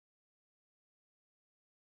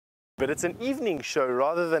but it's an evening show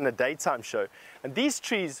rather than a daytime show. And these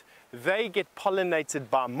trees, they get pollinated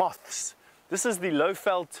by moths. This is the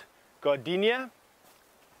Lowveld Gardenia,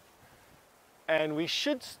 and we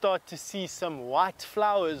should start to see some white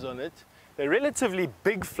flowers on it. They're relatively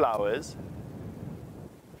big flowers.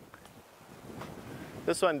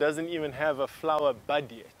 This one doesn't even have a flower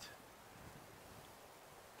bud yet,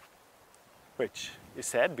 which is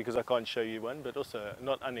sad because I can't show you one, but also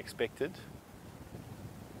not unexpected.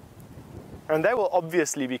 And they will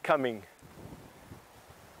obviously be coming.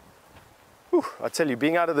 Whew, I tell you,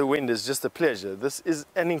 being out of the wind is just a pleasure. This is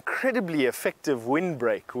an incredibly effective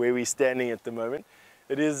windbreak where we're standing at the moment.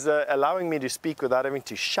 It is allowing me to speak without having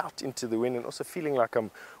to shout into the wind and also feeling like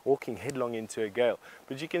I'm walking headlong into a gale.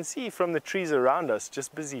 But you can see from the trees around us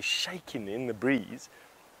just busy shaking in the breeze.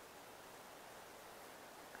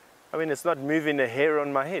 I mean, it's not moving a hair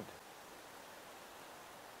on my head.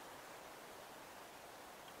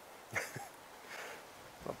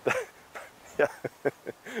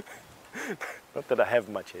 Not that I have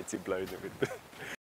much hair to blow in the wind.